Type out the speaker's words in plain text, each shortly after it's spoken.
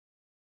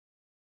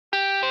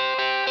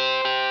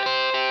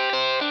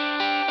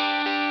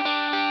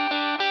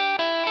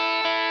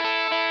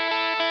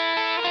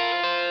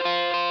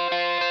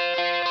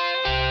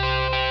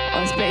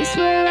place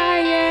where I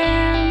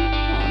am.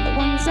 On the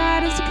one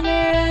side is a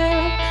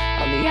cliff,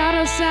 on the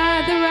other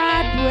side the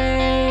right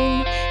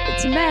way.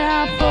 It's a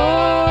metaphor.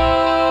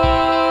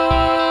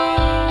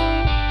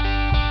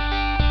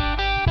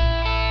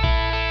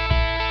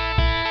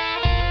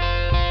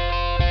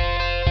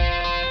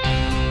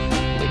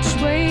 Which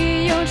way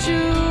you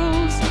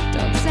choose,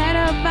 don't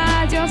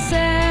satisfice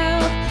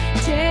yourself.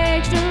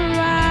 Take the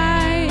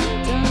right,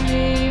 don't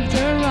leave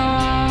the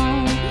wrong.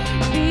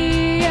 Be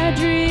a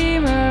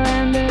dreamer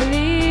and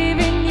believe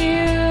in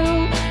you.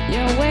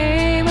 Your way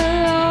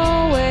will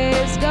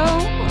always go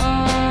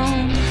on.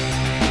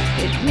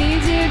 It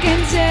means you can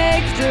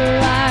take the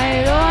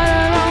right or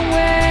the wrong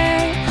way.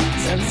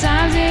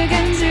 Sometimes you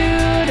can do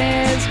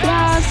this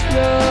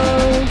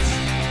crossroads.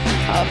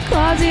 Of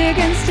course you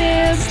can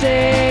still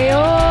stay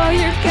or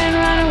you can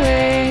run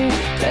away,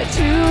 but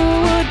who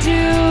would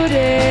do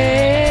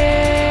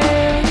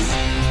this?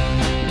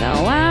 Now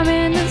I'm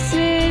in a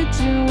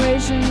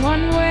situation,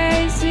 one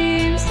way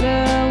seems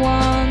the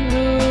one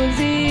who's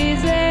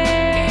easy,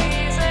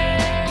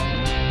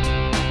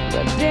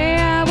 but there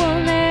I will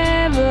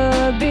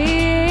never be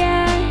a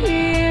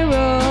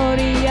hero.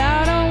 The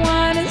other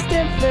one is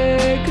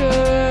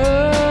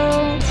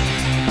difficult.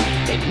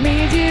 It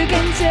means you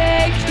can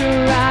take the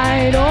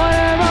right or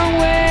the wrong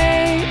way.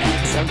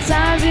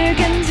 Sometimes you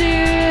can do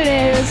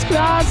this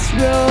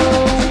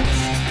crossroads.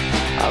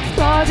 Of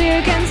course you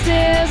can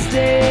still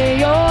stay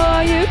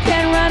or you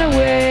can run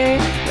away,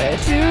 but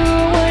who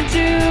would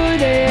do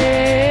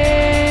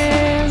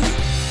this?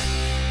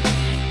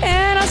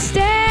 And I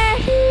stay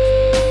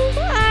here,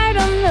 I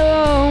don't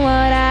know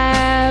what I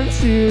have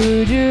to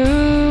do.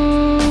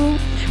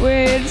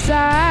 Which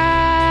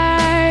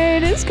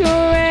side is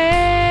correct?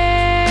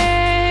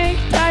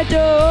 I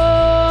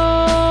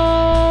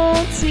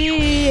don't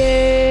see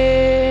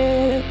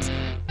it.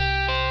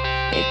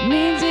 It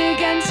means you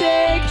can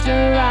take the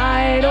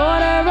right or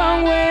the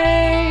wrong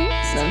way.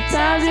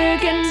 Sometimes you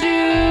can do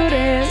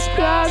this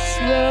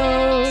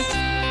crossroads.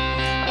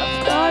 Of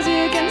course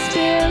you can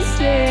still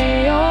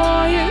stay or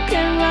you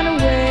can run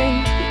away,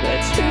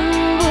 but who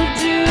will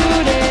do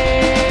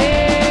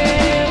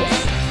this?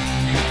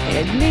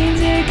 It means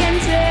you can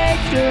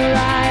take the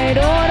right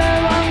or the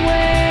wrong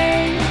way.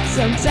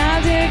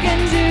 Sometimes you can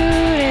do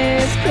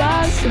this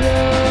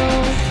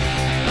crossroads.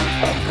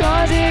 Of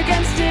course you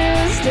can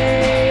still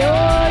stay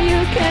or you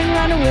can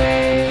run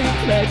away,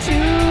 but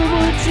who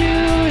would do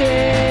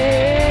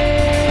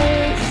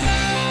this?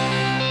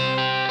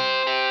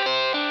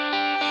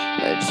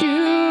 But who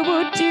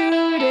would do